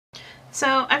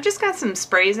So I've just got some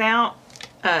sprays out,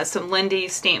 some Lindy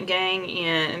Stamp Gang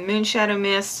in Moonshadow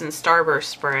Mist and Starburst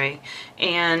spray.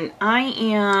 And I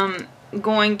am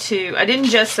going to, I didn't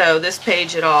gesso this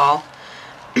page at all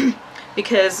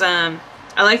because I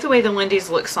like the way the Lindy's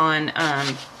looks on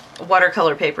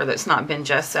watercolor paper that's not been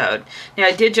gessoed. Now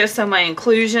I did gesso my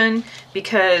inclusion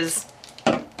because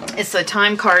it's a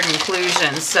time card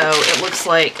inclusion, so it looks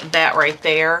like that right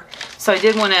there. So I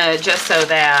did want to gesso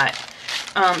that.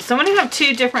 So I'm going to have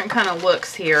two different kind of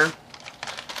looks here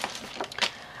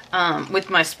with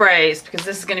my sprays, because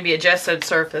this is going to be a gessoed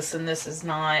surface and this is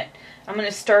not. I'm going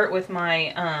to start with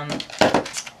my I'm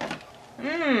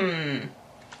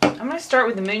going to start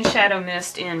with the Moonshadow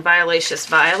Mist in Violaceous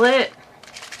Violet.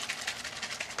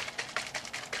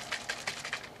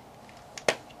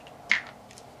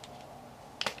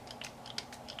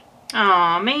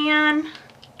 Aw, man.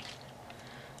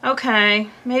 Okay,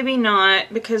 maybe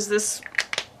not, because this,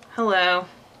 hello,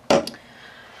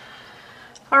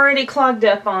 already clogged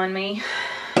up on me.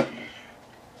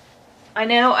 I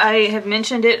know I have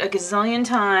mentioned it a gazillion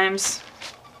times,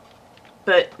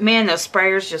 but man, those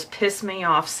sprayers just piss me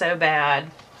off so bad.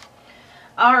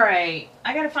 Alright,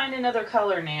 I gotta find another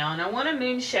color now, and I want a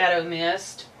Moonshadow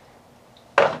Mist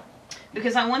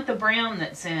because I want the brown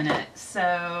that's in it,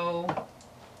 so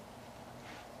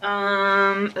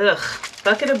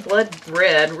Bucket of Blood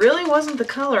Red really wasn't the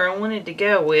color I wanted to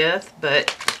go with,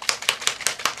 but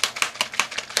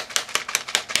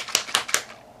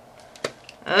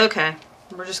okay,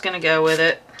 we're just gonna go with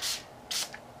it.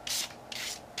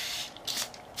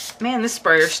 Man, this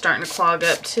sprayer's starting to clog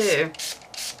up too.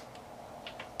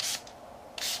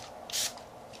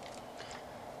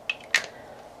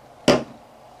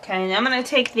 Okay, now I'm gonna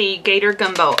take the Gator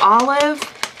Gumbo Olive.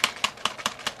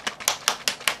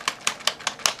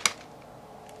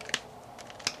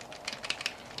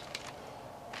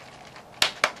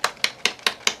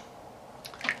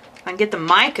 I get the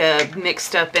mica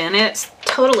mixed up in it. It's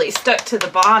totally stuck to the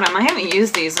bottom. I haven't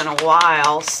used these in a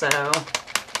while, so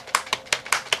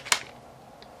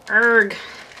erg.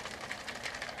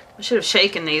 I should have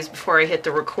shaken these before I hit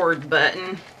the record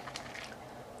button.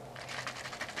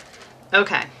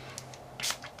 Okay.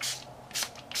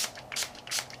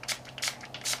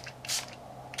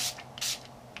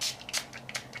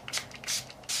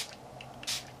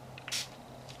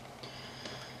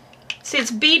 See,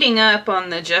 it's beating up on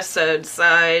the gessoed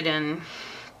side, and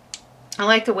I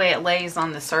like the way it lays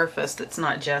on the surface that's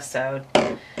not gessoed.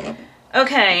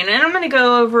 Okay, and then I'm going to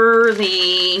go over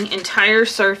the entire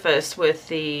surface with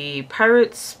the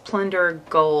Pirate Splendor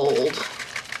Gold.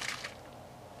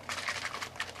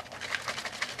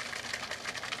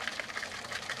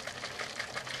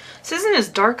 This isn't as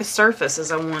dark a surface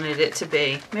as I wanted it to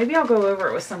be. Maybe I'll go over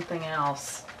it with something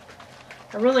else.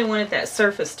 I really wanted that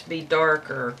surface to be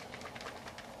darker.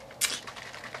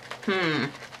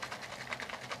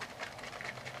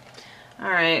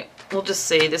 Alright, we'll just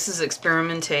see. This is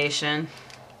experimentation.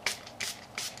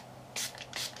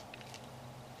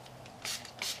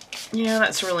 Yeah,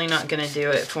 that's really not going to do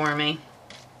it for me.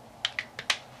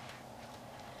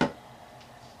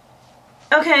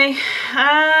 Okay,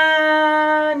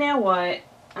 now what?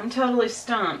 I'm totally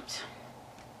stumped.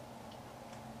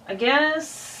 I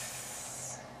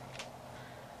guess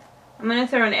I'm going to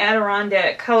throw an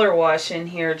Adirondack color wash in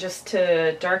here just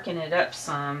to darken it up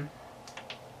some.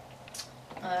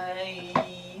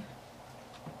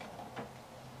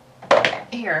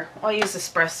 Here, I'll use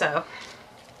espresso.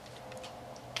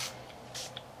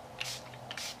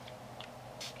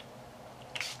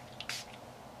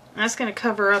 That's going to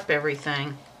cover up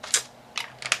everything.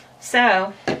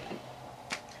 So,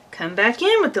 come back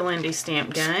in with the Lindy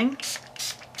Stamp Gang.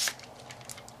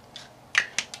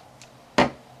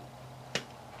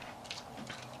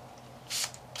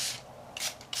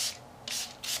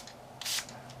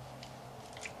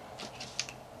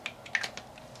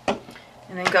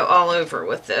 And then go all over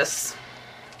with this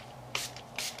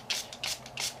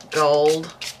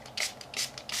gold.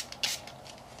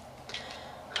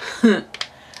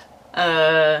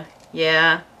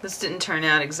 Yeah, this didn't turn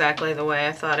out exactly the way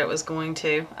I thought it was going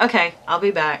to. Okay, I'll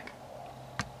be back.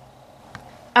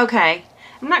 Okay,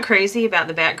 I'm not crazy about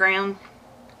the background,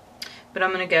 but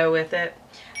I'm going to go with it.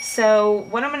 So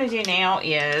what I'm going to do now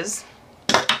is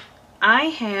I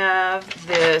have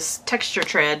this Texture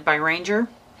Tread by Ranger,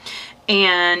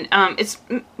 and it's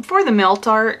for the Melt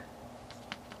Art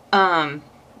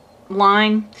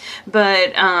line,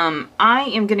 but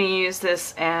I am going to use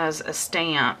this as a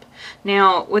stamp.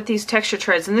 Now with these texture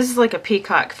treads, and this is like a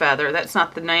peacock feather, that's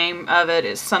not the name of it,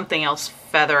 it's something else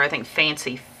feather, I think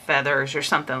Fancy feathers or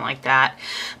something like that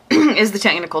is the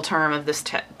technical term of this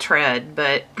tread,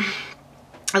 but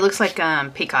it looks like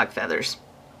peacock feathers.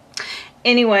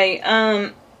 Anyway,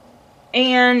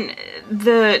 and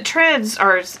the treads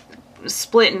are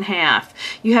split in half.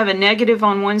 You have a negative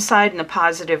on one side and a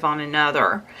positive on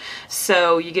another.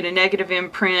 So you get a negative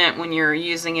imprint when you're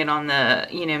using it on the,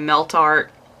 you know, melt art.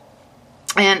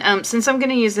 And since I'm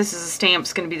going to use this as a stamp,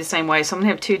 it's going to be the same way. So I'm going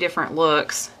to have two different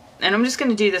looks. And I'm just going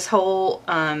to do this whole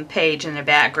page in the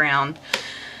background,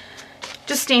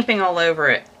 just stamping all over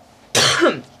it.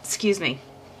 Excuse me.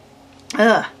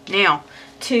 Now,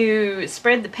 to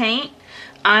spread the paint,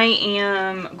 I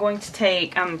am going to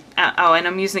take, and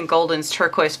I'm using Golden's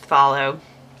Turquoise Phthalo.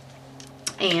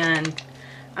 And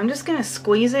I'm just going to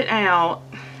squeeze it out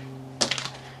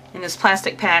in this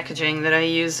plastic packaging that I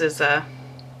use as a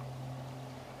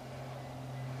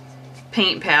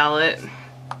paint palette.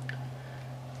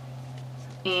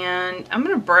 And I'm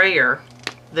going to brayer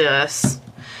this.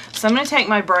 So I'm going to take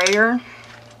my brayer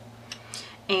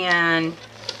and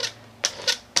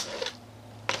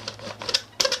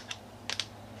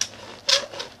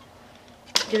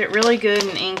get it really good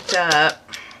and inked up.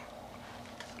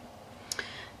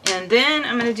 And then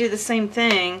I'm going to do the same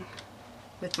thing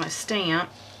with my stamp.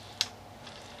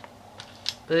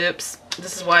 Oops.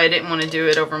 This is why I didn't want to do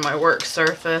it over my work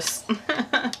surface.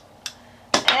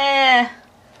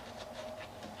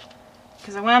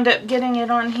 Because I wound up getting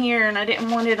it on here and I didn't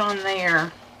want it on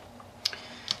there.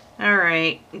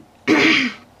 Alright.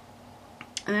 And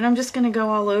then I'm just going to go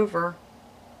all over.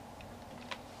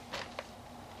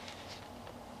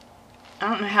 I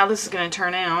don't know how this is going to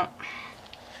turn out.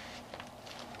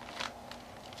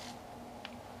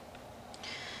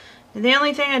 And the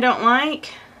only thing I don't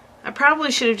like, I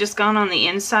probably should have just gone on the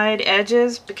inside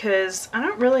edges because I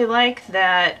don't really like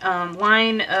that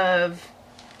line of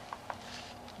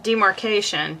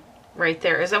demarcation right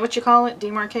there. Is that what you call it?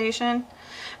 Demarcation?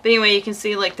 But anyway, you can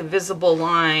see like the visible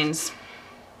lines.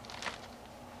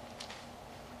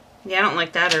 Yeah, I don't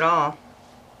like that at all.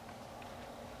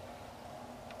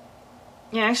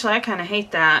 Yeah, actually, I kind of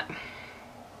hate that.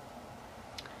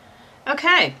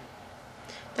 Okay.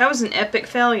 That was an epic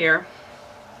failure.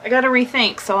 I gotta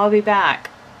rethink, so I'll be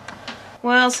back.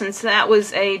 Well, since that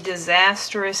was a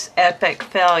disastrous epic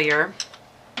failure,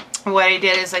 what I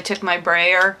did is I took my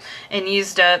brayer and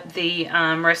used up the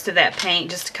rest of that paint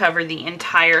just to cover the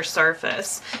entire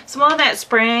surface. So all that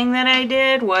spraying that I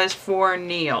did was for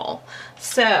Neil.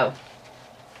 So,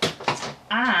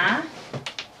 I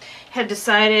had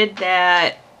decided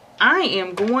that I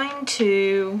am going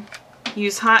to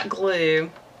use hot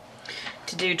glue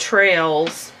to do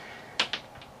trails.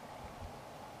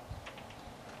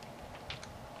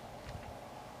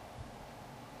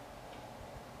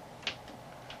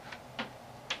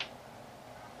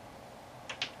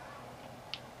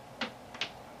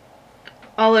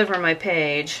 All over my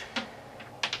page.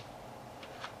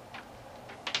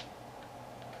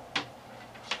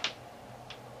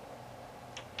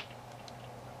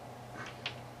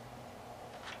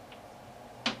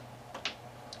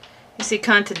 You see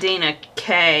Contadina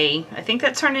K, I think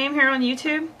that's her name here on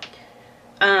YouTube.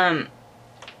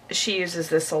 She uses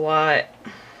this a lot.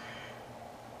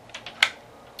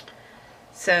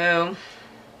 So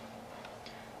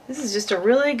this is just a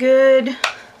really good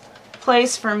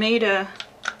place for me to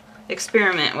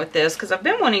experiment with this, because I've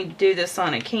been wanting to do this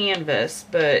on a canvas,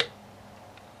 but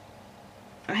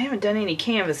I haven't done any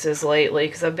canvases lately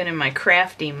because I've been in my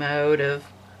crafty mode of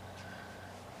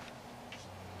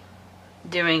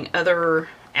doing other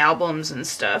albums and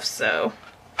stuff. So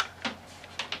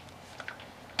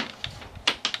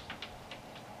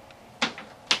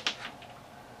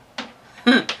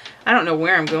I don't know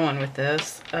where I'm going with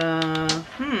this.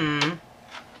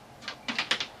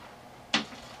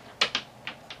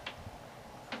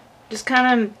 Just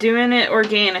kind of doing it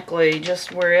organically,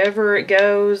 just wherever it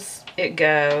goes, it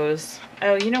goes.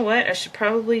 Oh, you know what? I should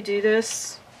probably do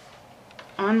this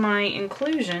on my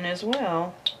inclusion as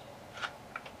well.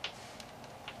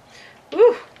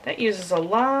 Ooh, that uses a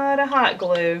lot of hot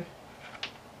glue.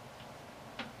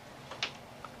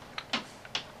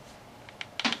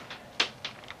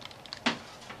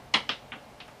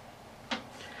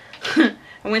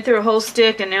 I went through a whole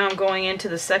stick and now I'm going into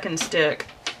the second stick.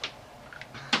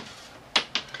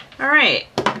 Alright,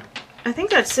 I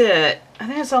think that's it. I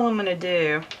think that's all I'm going to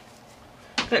do.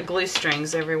 I've got glue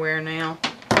strings everywhere now.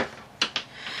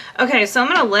 Okay, so I'm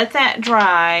going to let that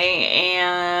dry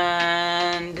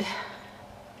and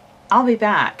I'll be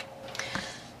back.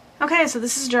 Okay, so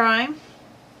this is dry.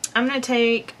 I'm going to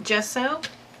take gesso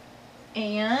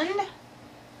and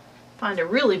find a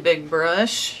really big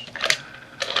brush.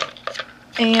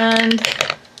 and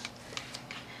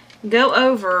go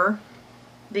over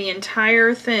the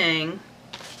entire thing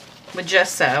with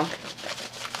gesso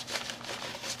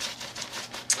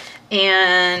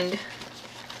and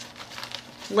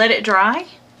let it dry,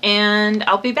 and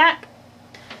I'll be back.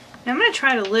 Now I'm going to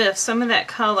try to lift some of that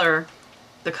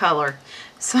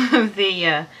some of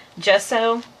the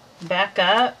gesso back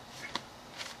up.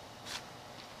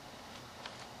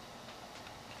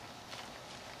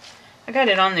 I got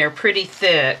it on there pretty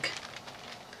thick,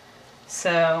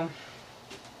 so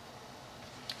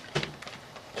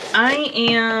I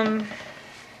am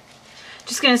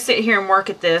just going to sit here and work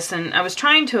at this, and I was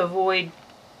trying to avoid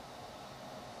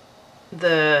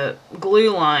the glue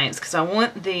lines because I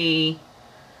want the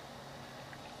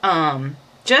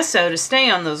gesso to stay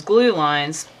on those glue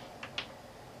lines.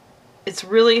 It's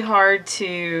really hard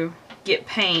to get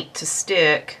paint to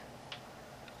stick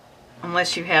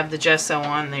unless you have the gesso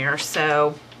on there,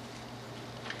 so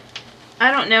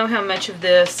I don't know how much of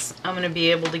this I'm going to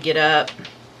be able to get up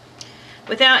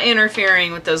without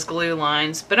interfering with those glue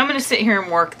lines, but I'm going to sit here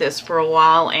and work this for a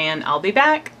while and I'll be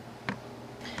back.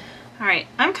 Alright,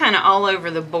 I'm kind of all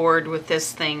over the board with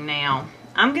this thing now.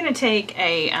 I'm going to take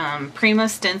a Prima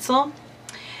stencil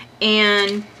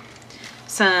and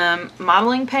some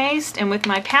modeling paste, and with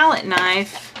my palette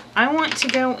knife I want to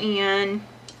go in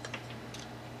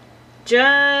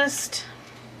just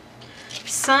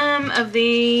some of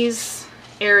these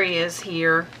areas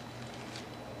here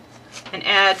and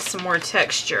add some more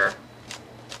texture.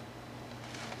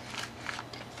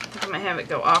 I think I'm going to have it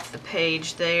go off the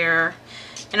page there.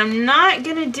 And I'm not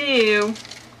going to do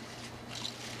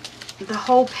the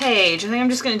whole page. I think I'm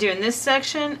just going to do in this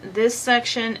section,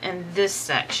 and this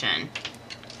section.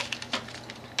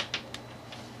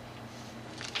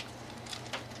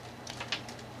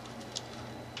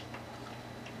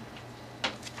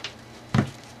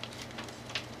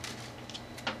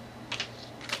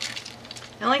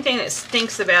 The only thing that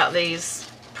stinks about these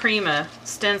Prima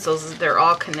stencils is they're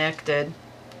all connected.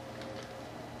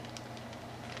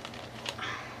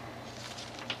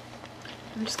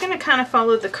 I'm just going to kind of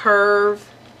follow the curve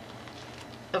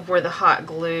of where the hot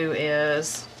glue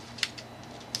is.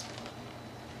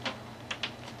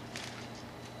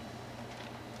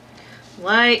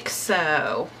 Like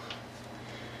so.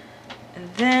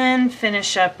 And then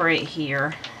finish up right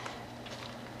here.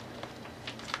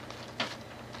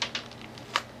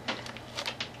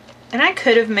 And I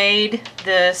could have made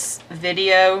this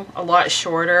video a lot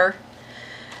shorter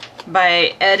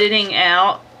by editing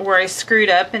out where I screwed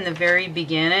up in the very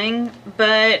beginning,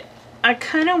 but I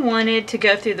kind of wanted to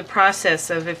go through the process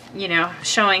of, if you know,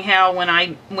 showing how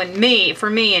for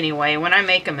me anyway, when I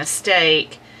make a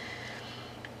mistake,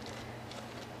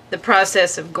 the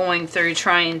process of going through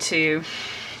trying to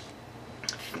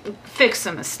fix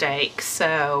a mistake.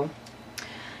 So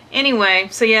anyway,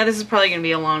 so yeah, this is probably going to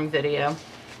be a long video.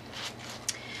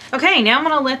 Okay, now I'm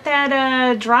going to let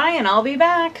that dry and I'll be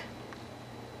back.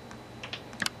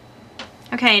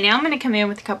 Okay, now I'm going to come in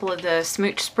with a couple of the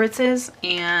smooch spritzes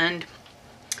and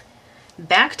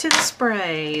back to the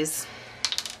sprays.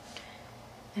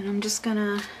 And I'm just going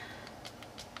to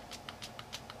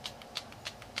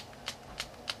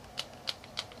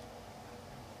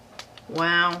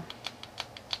wow.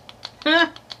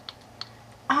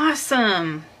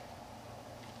 Awesome.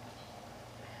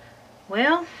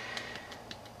 Well,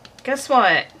 guess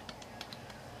what?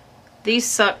 These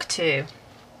suck too.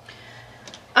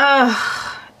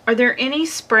 Are there any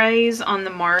sprays on the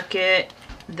market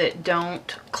that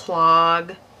don't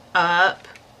clog up?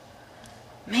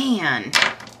 Man.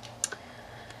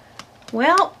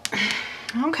 Well,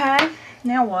 okay.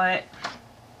 Now what?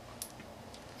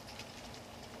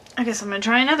 I guess I'm going to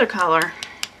try another color.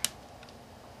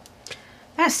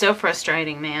 That's so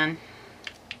frustrating, man.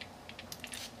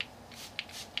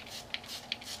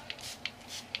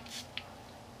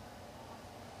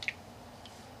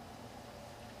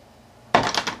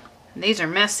 These are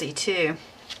messy too.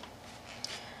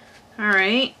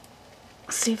 Alright,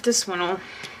 let's see if this one will.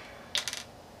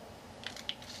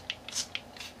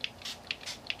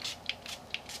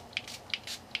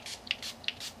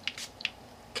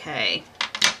 Okay,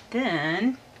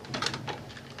 then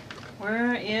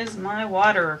where is my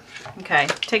water? Okay,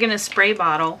 taking a spray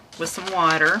bottle with some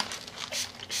water.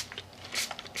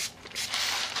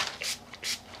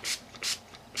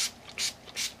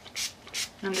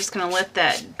 I'm just going to let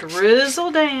that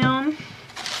drizzle down.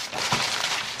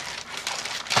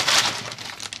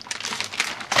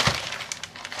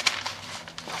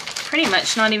 Pretty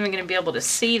much not even going to be able to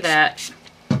see that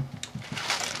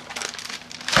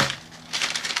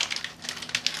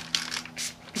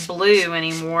blue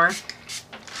anymore.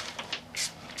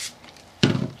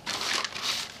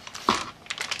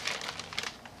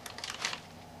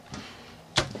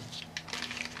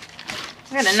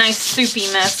 I got a nice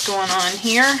soupy mess going on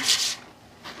here.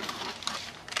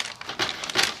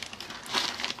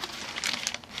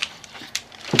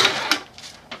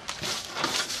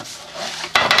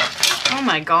 Oh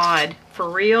my God, for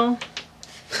real?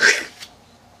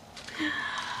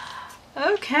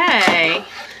 Okay.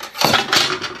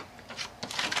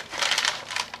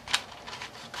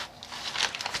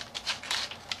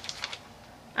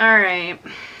 Alright.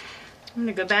 I'm going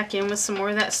to go back in with some more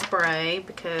of that spray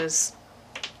because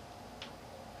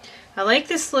I like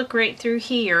this look right through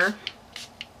here.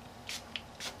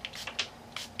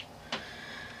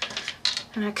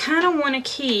 And I kind of want to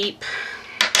keep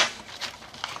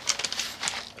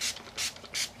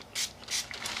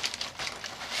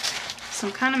so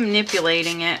I'm kind of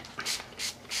manipulating it.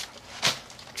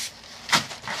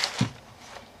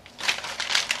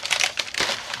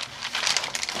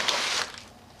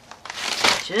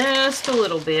 Just a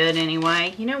little bit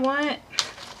anyway. You know what?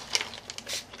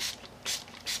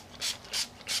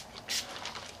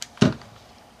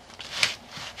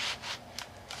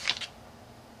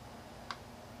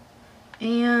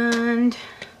 And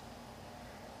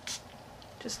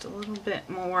just a little bit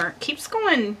more. Keeps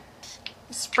going.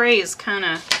 Spray is kind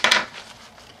of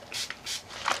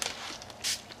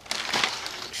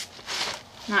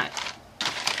not.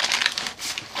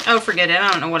 Oh, forget it.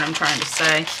 I don't know what I'm trying to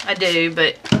say. I do,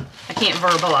 but I can't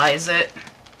verbalize it.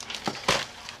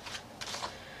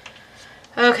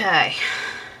 Okay.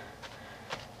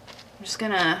 I'm just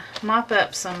gonna mop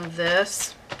up some of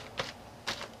this.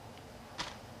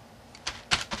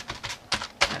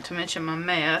 Not to mention my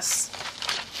mess.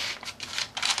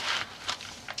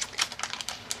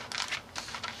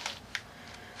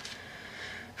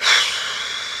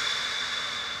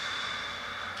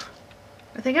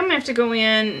 I think I'm going to have to go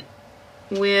in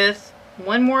with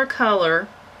one more color,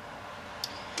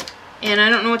 and I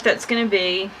don't know what that's going to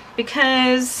be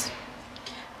because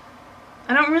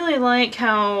I don't really like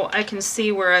how I can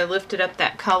see where I lifted up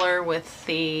that color with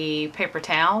the paper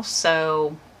towel,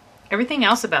 so everything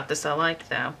else about this I like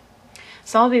though.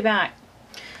 So I'll be back.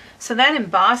 So that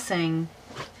embossing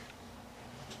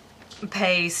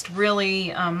paste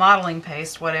really, modeling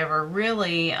paste, whatever,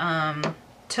 really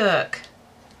took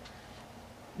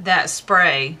that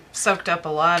spray, soaked up a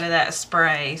lot of that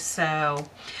spray. So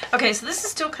okay, so this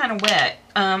is still kind of wet.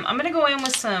 I'm gonna go in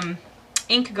with some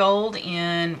ink gold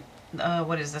in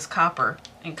what is this, copper,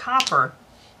 and copper.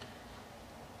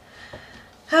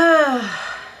 You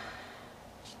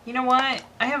know what,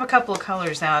 I have a couple of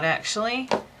colors out actually.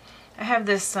 I have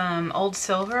this old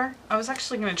silver. I was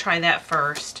actually going to try that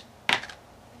first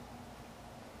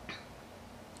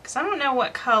because I don't know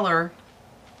what color.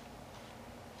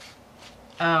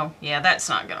 Oh, yeah, that's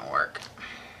not going to work.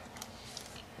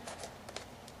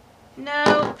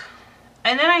 Nope.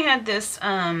 And then I had this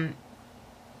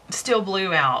steel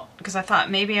blue out because I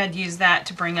thought maybe I'd use that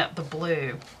to bring up the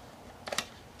blue.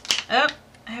 Oh,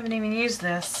 I haven't even used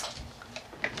this.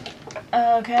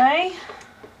 Okay.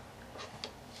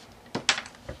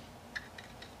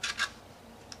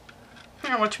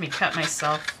 Now watch me cut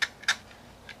myself.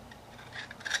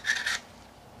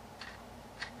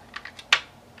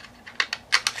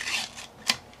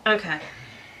 Okay.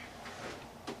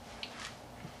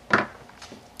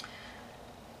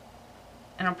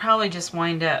 And I'll probably just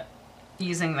wind up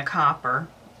using the copper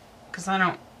because I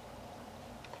don't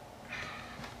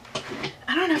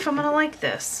know if I'm gonna like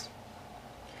this.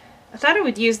 I thought I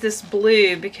would use this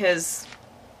blue because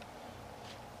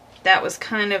that was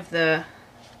kind of the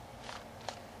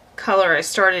color I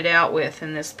started out with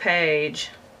in this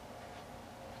page.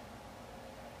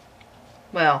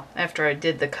 Well, after I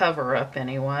did the cover up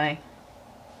anyway.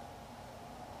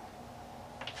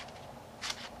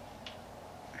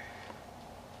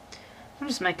 I'm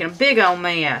just making a big old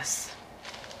mess.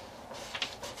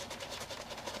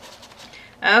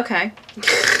 Okay.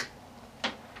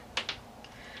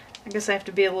 I guess I have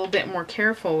to be a little bit more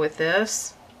careful with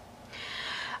this.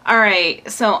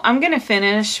 Alright, so I'm going to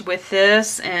finish with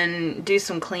this and do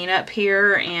some cleanup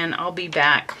here, and I'll be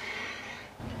back.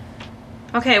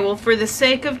 Okay, well, for the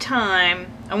sake of time,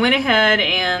 I went ahead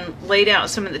and laid out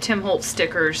some of the Tim Holtz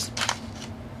stickers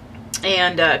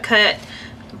and cut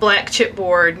black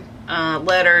chipboard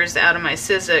letters out of my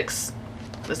Sizzix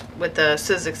with the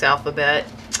Sizzix alphabet.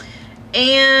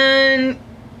 And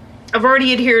I've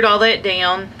already adhered all that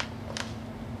down.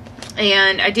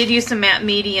 And I did use some matte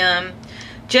medium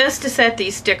just to set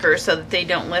these stickers so that they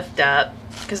don't lift up,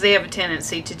 because they have a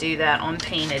tendency to do that on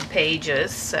painted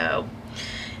pages. So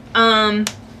and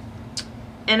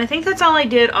I think that's all I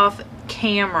did off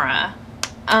camera.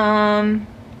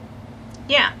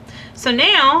 Yeah, so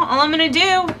now all I'm gonna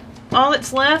do all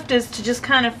that's left is to just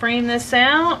kind of frame this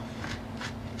out.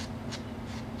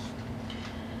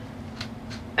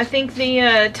 I think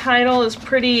the title is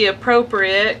pretty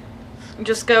appropriate.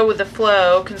 Just go with the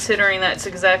flow, considering that's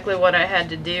exactly what I had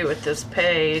to do with this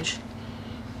page.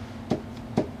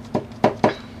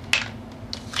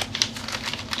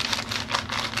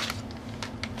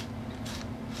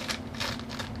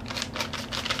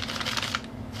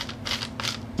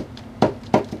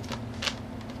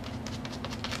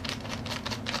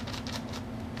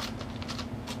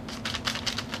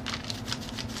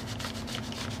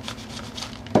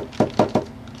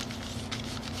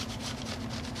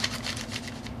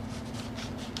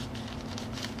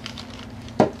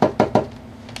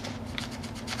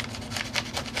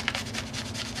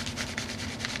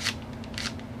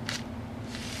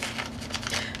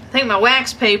 I think my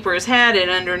wax paper has had it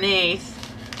underneath.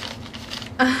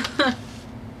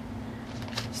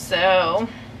 So,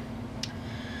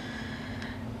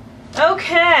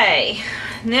 okay.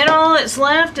 And then all that's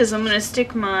left is I'm going to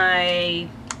stick my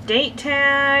date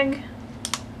tag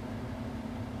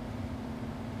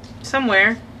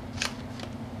somewhere.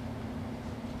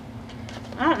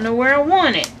 I don't know where I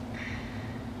want it.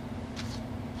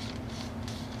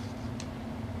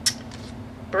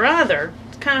 Brother.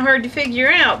 Kind of hard to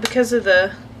figure out because of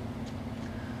the...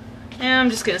 Yeah,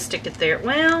 I'm just going to stick it there.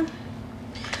 Well,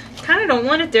 kind of don't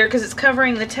want it there because it's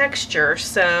covering the texture,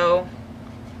 so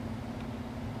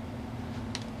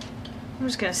I'm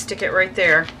just going to stick it right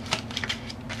there.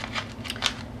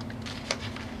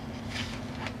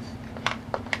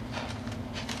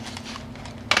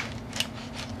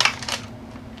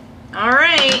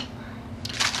 Alright.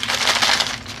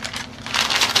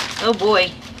 Oh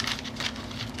boy.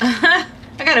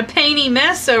 I got a painty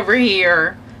mess over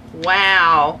here.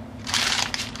 Wow.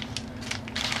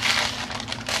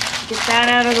 Get that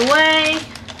out of the way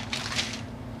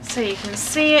so you can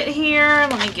see it here.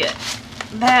 Let me get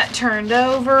that turned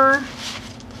over.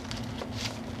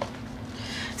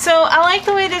 So I like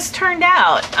the way this turned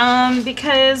out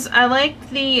because I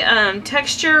like the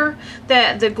texture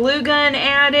that the glue gun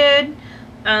added.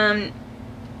 The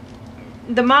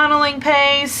modeling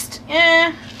paste,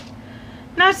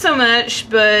 not so much,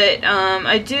 but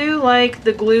I do like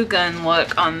the glue gun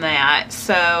look on that.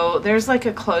 So there's like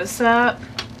a close-up,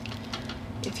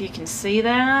 if you can see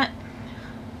that.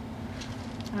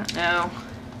 I don't know.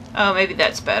 Oh, maybe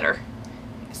that's better.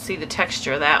 See the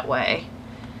texture that way.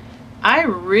 I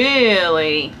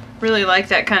really like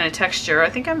that kind of texture. I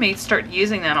think I may start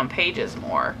using that on pages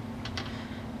more.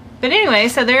 But anyway,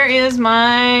 so there is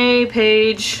my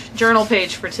page, journal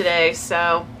page for today.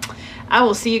 So I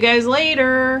will see you guys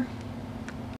later.